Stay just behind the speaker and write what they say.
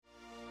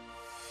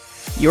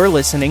You're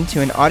listening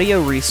to an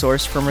audio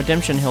resource from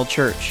Redemption Hill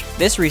Church.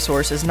 This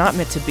resource is not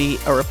meant to be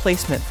a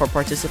replacement for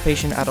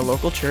participation at a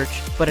local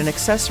church, but an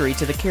accessory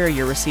to the care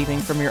you're receiving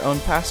from your own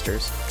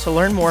pastors. To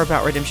learn more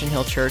about Redemption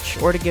Hill Church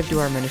or to give to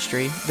our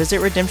ministry, visit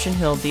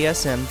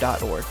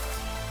redemptionhilldsm.org.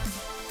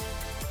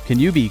 Can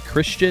you be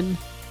Christian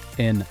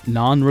and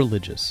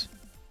non-religious?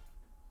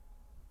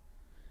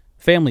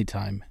 Family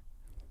time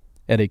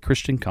at a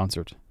Christian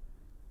concert.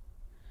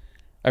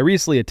 I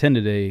recently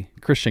attended a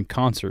Christian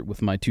concert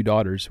with my two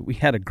daughters. We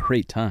had a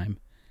great time.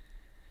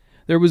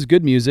 There was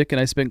good music,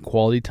 and I spent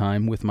quality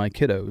time with my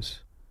kiddos.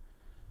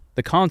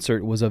 The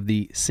concert was of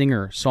the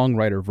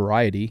singer-songwriter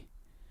variety,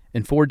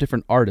 and 4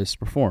 different artists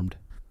performed.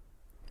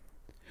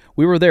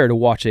 We were there to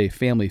watch a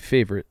family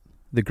favorite,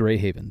 the Grey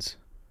Havens.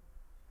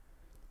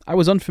 I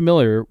was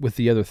unfamiliar with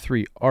the other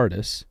 3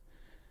 artists,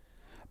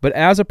 but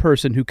as a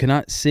person who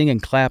cannot sing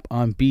and clap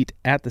on beat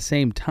at the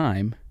same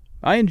time,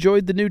 I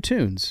enjoyed the new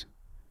tunes.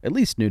 At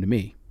least new to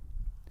me.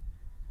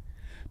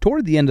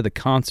 Toward the end of the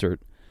concert,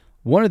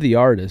 one of the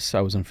artists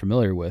I was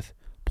unfamiliar with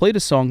played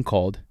a song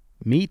called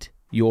Meet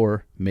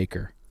Your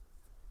Maker.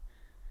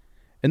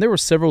 And there were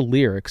several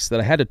lyrics that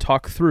I had to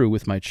talk through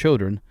with my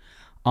children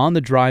on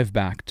the drive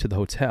back to the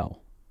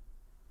hotel.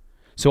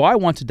 So I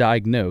want to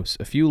diagnose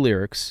a few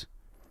lyrics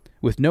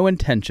with no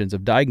intentions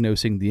of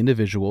diagnosing the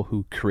individual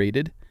who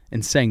created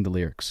and sang the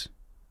lyrics.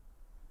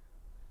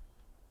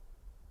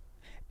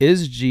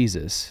 Is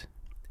Jesus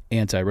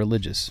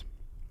anti-religious?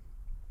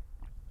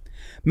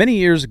 Many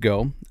years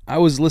ago, I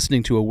was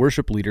listening to a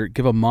worship leader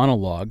give a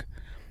monologue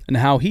on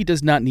how he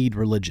does not need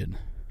religion.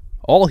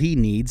 All he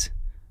needs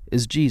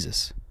is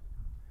Jesus.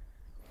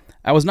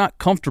 I was not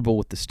comfortable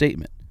with the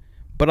statement,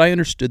 but I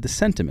understood the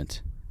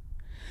sentiment.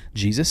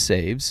 Jesus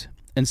saves,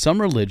 and some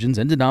religions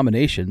and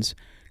denominations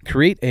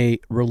create a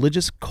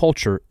religious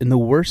culture in the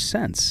worst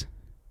sense.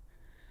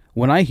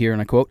 When I hear,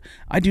 and I quote,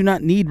 "I do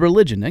not need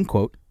religion," end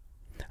quote,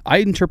 I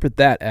interpret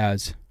that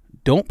as,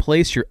 don't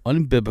place your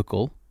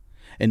unbiblical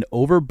and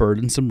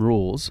overburdensome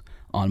rules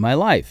on my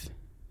life.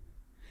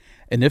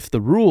 And if the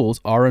rules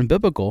are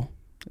unbiblical,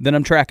 then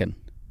I'm tracking.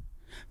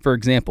 For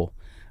example,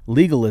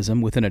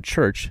 legalism within a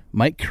church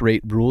might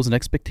create rules and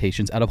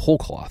expectations out of whole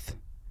cloth.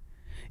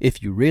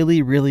 If you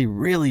really, really,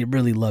 really,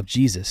 really love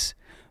Jesus,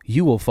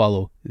 you will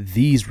follow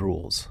these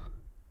rules.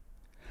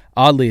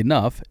 Oddly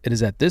enough, it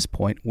is at this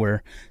point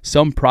where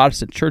some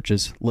Protestant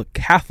churches look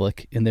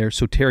Catholic in their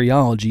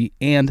soteriology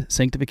and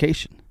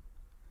sanctification.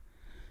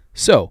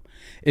 So,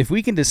 if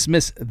we can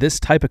dismiss this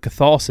type of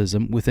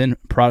Catholicism within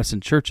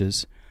Protestant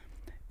churches,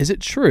 is it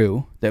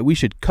true that we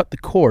should cut the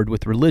cord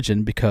with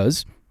religion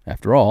because,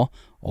 after all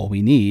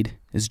we need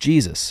is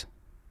Jesus?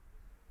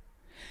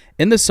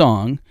 In the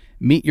song,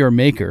 Meet Your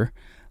Maker,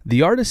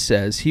 the artist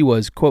says he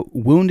was, quote,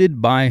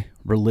 wounded by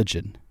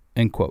religion,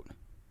 end quote.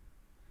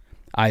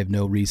 I have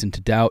no reason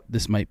to doubt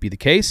this might be the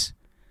case.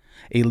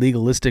 A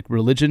legalistic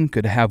religion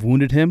could have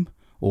wounded him,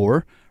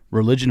 or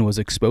religion was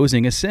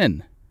exposing a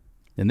sin.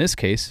 In this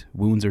case,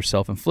 wounds are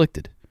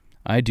self-inflicted.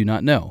 I do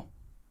not know.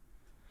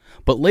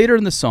 But later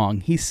in the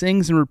song, he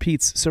sings and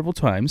repeats several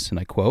times, and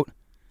I quote,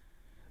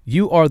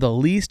 "You are the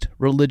least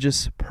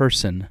religious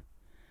person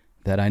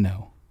that I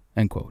know,"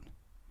 end quote.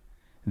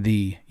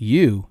 The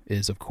 "you"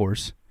 is, of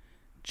course,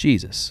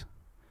 Jesus.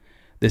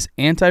 This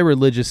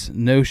anti-religious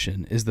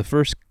notion is the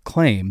first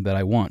claim that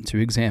I want to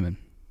examine.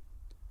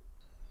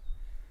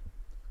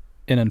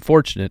 An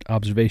unfortunate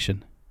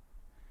observation.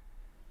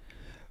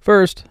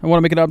 First, I want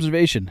to make an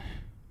observation.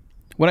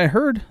 When I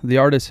heard the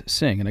artist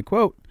sing, and I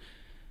quote,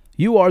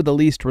 "You are the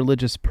least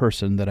religious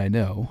person that I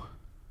know,"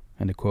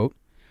 end quote,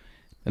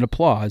 an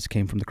applause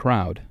came from the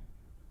crowd.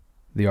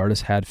 The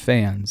artist had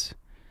fans,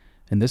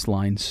 and this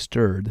line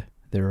stirred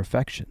their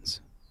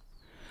affections.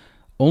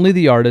 Only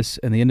the artist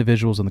and the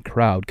individuals in the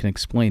crowd can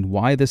explain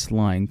why this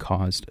line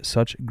caused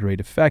such great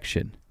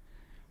affection.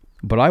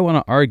 But I want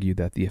to argue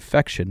that the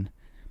affection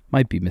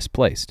might be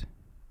misplaced.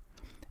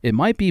 It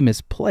might be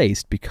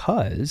misplaced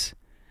because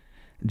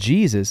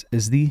Jesus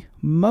is the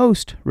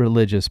most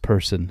religious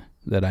person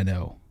that I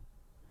know.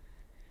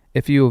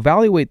 If you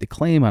evaluate the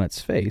claim on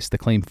its face, the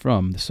claim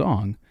from the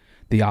song,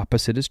 the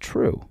opposite is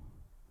true.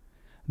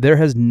 There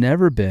has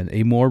never been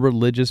a more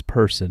religious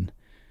person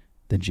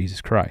than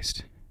Jesus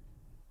Christ.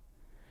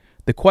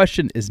 The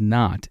question is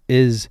not,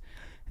 is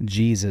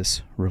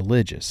Jesus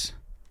religious?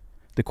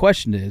 The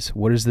question is,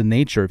 what is the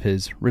nature of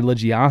his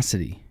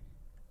religiosity?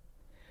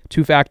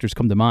 2 factors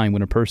come to mind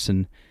when a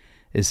person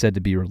is said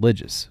to be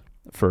religious.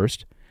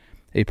 First,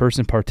 a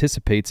person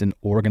participates in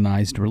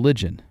organized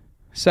religion.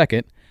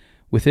 Second,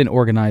 within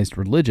organized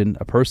religion,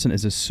 a person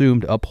is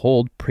assumed to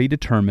uphold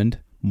predetermined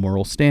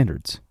moral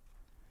standards.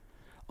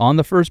 On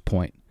the first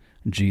point,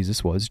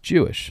 Jesus was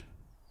Jewish.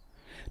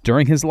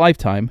 During his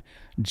lifetime,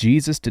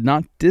 Jesus did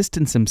not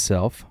distance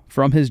himself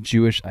from his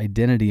Jewish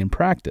identity and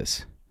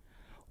practice.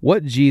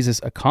 What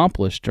Jesus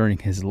accomplished during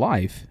his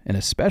life, and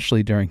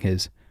especially during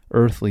his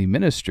earthly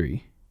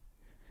ministry,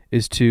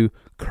 is to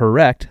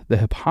correct the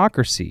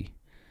hypocrisy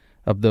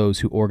of those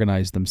who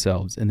organize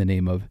themselves in the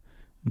name of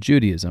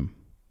Judaism.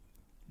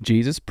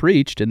 Jesus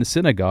preached in the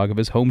synagogue of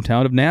his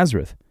hometown of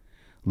Nazareth.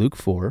 Luke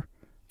 4,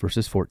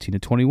 verses 14 to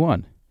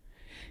 21.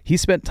 He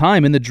spent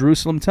time in the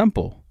Jerusalem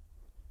temple.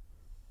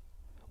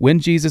 When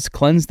Jesus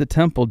cleansed the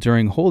temple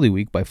during Holy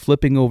Week by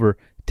flipping over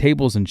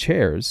tables and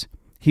chairs,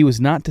 he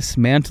was not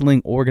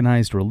dismantling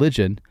organized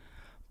religion,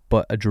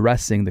 but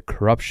addressing the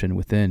corruption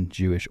within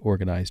Jewish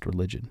organized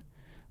religion.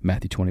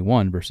 Matthew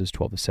 21, verses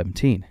 12 to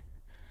 17.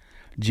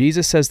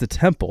 Jesus says the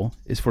temple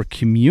is for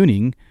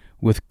communing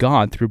with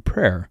God through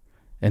prayer,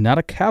 and not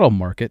a cattle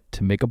market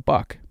to make a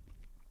buck.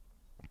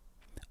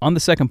 On the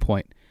second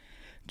point,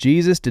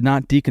 Jesus did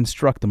not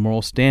deconstruct the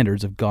moral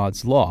standards of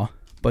God's law,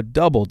 but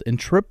doubled and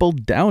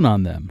tripled down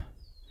on them.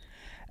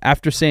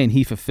 After saying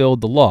he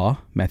fulfilled the law,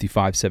 Matthew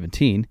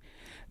 5:17,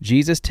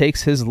 Jesus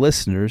takes his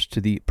listeners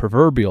to the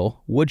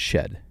proverbial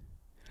woodshed.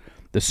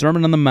 The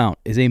Sermon on the Mount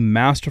is a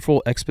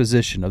masterful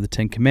exposition of the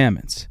Ten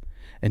Commandments,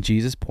 and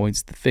Jesus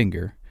points the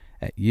finger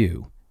at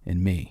you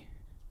and me.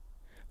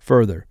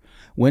 Further,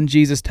 when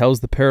Jesus tells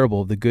the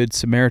parable of the Good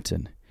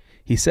Samaritan,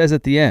 he says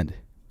at the end,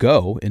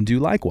 "Go and do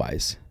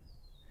likewise."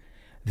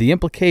 The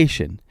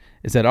implication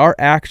is that our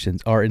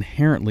actions are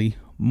inherently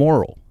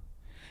moral,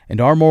 and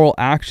our moral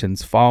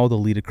actions follow the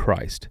lead of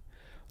Christ,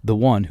 the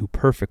one who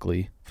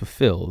perfectly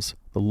fulfills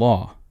the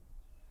law.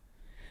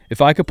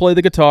 If I could play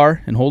the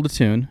guitar and hold a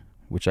tune,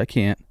 which I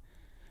can't,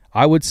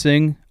 I would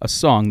sing a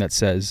song that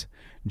says,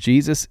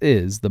 "Jesus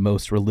is the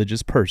most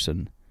religious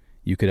person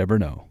you could ever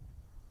know."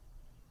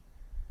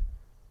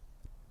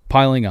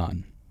 Piling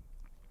on.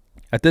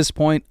 At this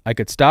point, I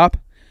could stop,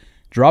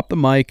 drop the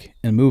mic,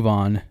 and move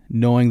on,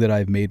 knowing that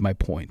I've made my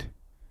point.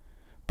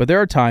 But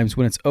there are times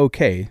when it's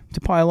okay to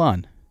pile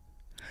on.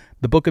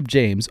 The book of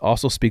James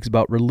also speaks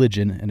about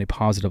religion in a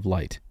positive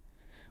light.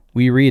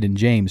 We read in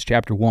James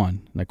chapter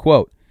 1, and I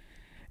quote,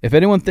 "If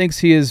anyone thinks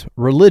he is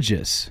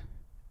religious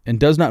and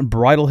does not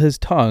bridle his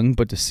tongue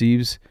but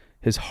deceives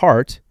his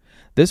heart,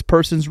 this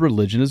person's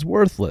religion is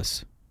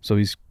worthless." So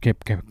he's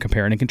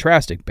comparing and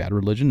contrasting bad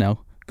religion,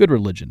 now good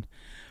religion.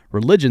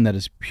 Religion that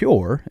is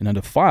pure and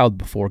undefiled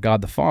before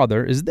God the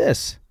Father is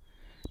this: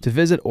 to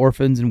visit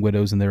orphans and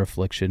widows in their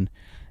affliction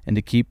and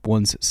to keep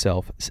one's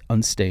self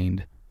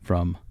unstained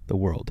from the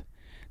world.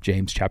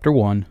 James chapter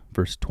 1,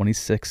 verse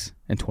 26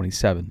 and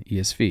 27,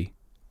 ESV.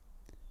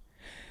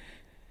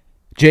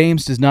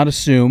 James does not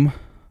assume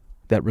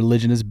that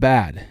religion is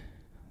bad.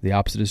 The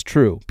opposite is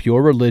true.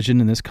 Pure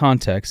religion in this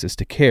context is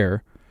to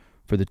care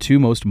for the two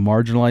most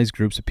marginalized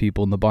groups of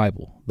people in the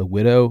Bible, the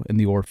widow and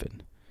the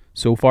orphan.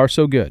 So far,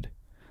 so good.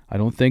 I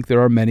don't think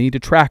there are many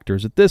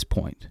detractors at this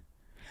point.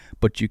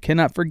 But you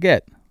cannot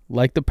forget,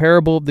 like the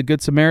parable of the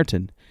Good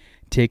Samaritan,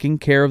 taking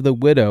care of the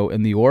widow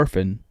and the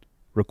orphan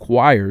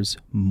requires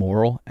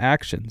moral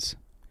actions.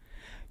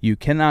 You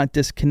cannot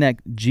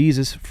disconnect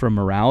Jesus from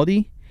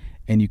morality,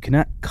 and you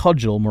cannot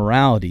cudgel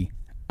morality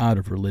out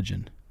of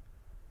religion.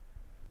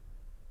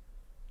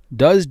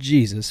 Does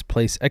Jesus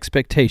place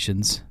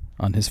expectations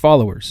on his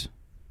followers?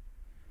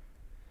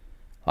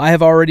 I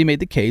have already made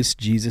the case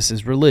Jesus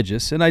is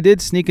religious, and I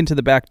did sneak into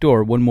the back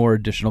door one more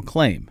additional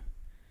claim.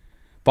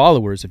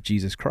 Followers of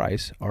Jesus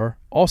Christ are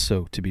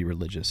also to be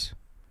religious.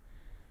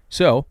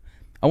 So,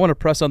 I want to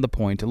press on the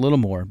point a little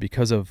more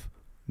because of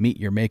Meet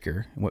Your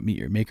Maker and what Meet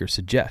Your Maker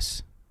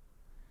suggests.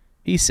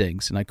 He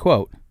sings, and I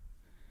quote,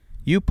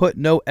 "You put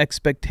no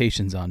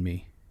expectations on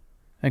me,"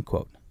 end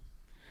quote.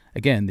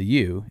 Again, the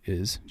you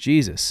is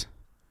Jesus.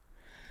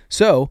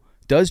 So,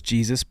 does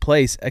Jesus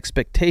place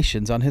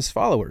expectations on his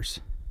followers?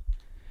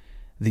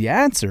 The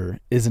answer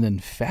is an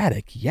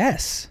emphatic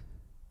yes.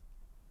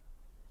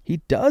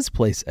 He does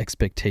place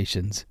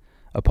expectations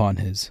upon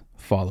his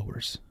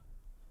followers.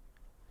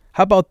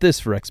 How about this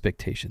for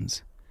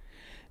expectations?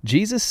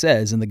 Jesus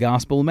says in the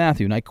Gospel of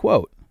Matthew, and I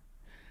quote,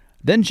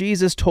 "Then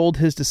Jesus told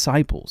his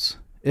disciples,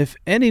 'If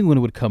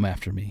anyone would come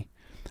after me,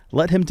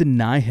 let him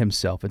deny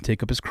himself and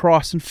take up his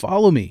cross and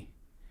follow me.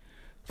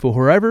 For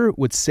whoever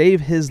would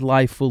save his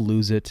life will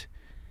lose it,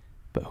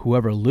 but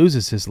whoever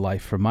loses his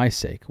life for my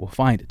sake will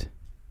find it.'"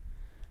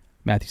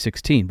 Matthew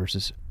 16,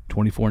 verses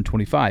 24 and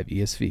 25,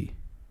 ESV.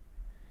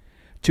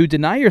 To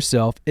deny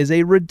yourself is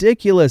a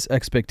ridiculous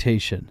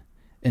expectation,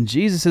 and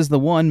Jesus is the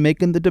one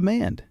making the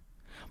demand.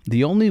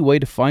 The only way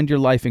to find your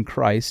life in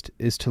Christ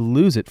is to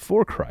lose it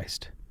for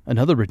Christ.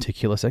 Another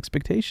ridiculous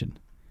expectation.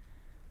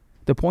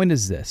 The point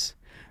is this: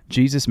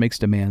 Jesus makes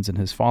demands on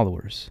his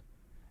followers,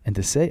 and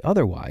to say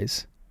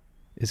otherwise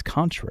is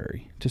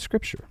contrary to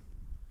Scripture.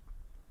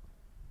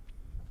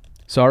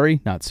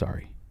 Sorry, not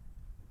sorry.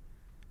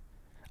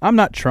 I'm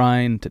not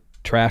trying to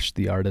trash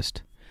the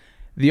artist.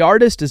 The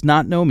artist does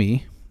not know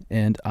me,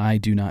 and I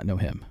do not know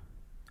him.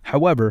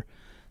 However,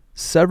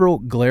 several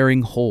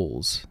glaring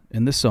holes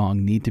in the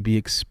song need to be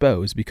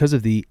exposed because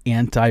of the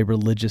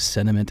anti-religious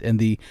sentiment and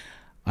the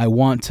 "I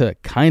want to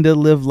kind of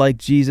live like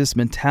Jesus"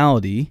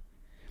 mentality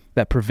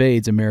that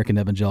pervades American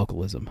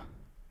evangelicalism.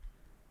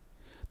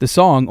 The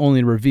song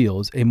only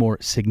reveals a more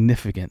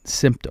significant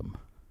symptom.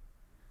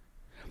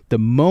 The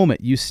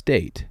moment you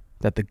state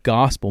that the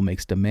gospel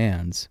makes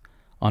demands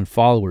on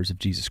followers of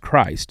Jesus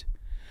Christ,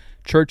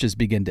 churches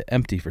begin to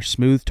empty for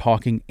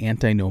smooth-talking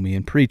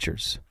antinomian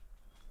preachers.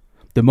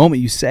 The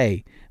moment you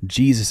say,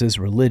 Jesus is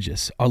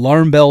religious,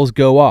 alarm bells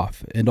go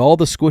off, and all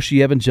the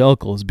squishy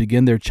evangelicals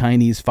begin their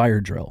Chinese fire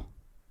drill.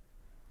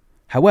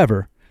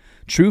 However,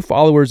 true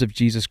followers of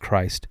Jesus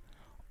Christ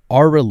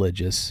are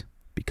religious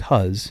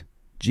because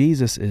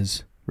Jesus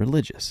is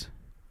religious.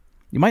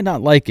 You might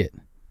not like it,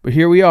 but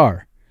here we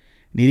are,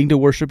 needing to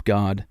worship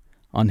God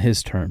on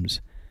His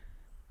terms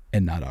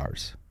and not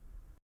ours.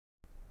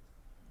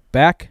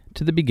 Back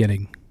to the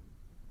beginning.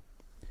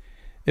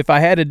 If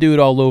I had to do it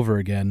all over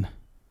again,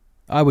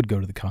 I would go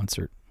to the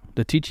concert.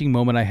 The teaching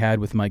moment I had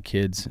with my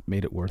kids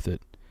made it worth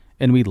it,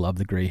 and we love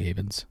the Grey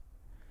Havens.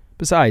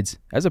 Besides,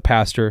 as a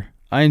pastor,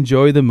 I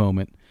enjoy the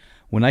moment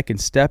when I can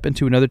step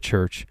into another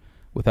church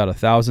without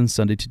 1,000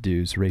 Sunday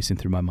to-dos racing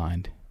through my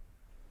mind.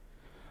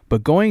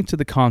 But going to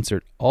the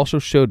concert also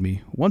showed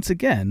me, once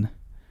again,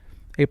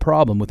 a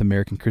problem with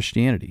American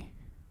Christianity.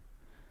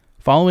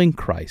 Following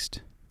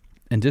Christ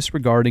and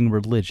disregarding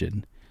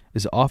religion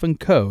is often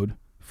code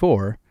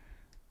for,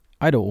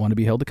 I don't want to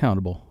be held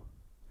accountable.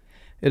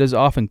 It is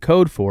often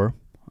code for,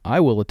 I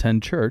will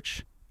attend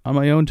church on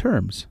my own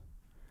terms.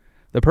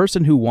 The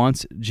person who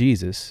wants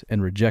Jesus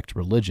and rejects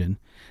religion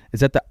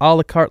is at the a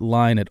la carte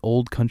line at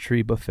Old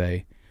Country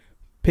Buffet,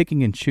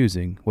 picking and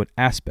choosing what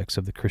aspects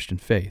of the Christian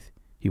faith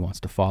he wants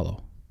to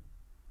follow.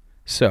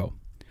 So,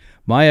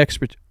 my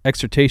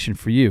exhortation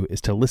for you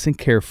is to listen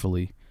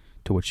carefully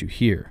to what you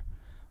hear,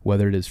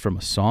 whether it is from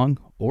a song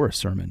or a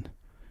sermon.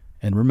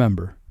 And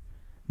remember,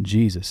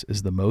 Jesus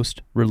is the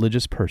most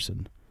religious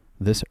person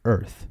this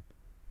earth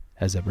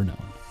has ever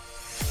known.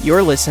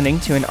 You're listening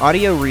to an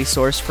audio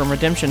resource from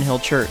Redemption Hill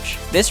Church.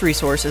 This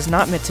resource is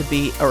not meant to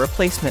be a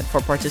replacement for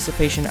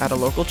participation at a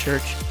local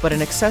church, but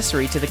an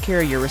accessory to the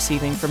care you're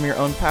receiving from your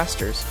own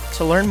pastors.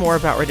 To learn more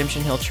about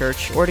Redemption Hill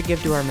Church or to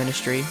give to our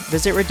ministry,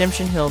 visit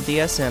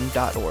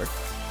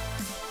redemptionhilldsm.org.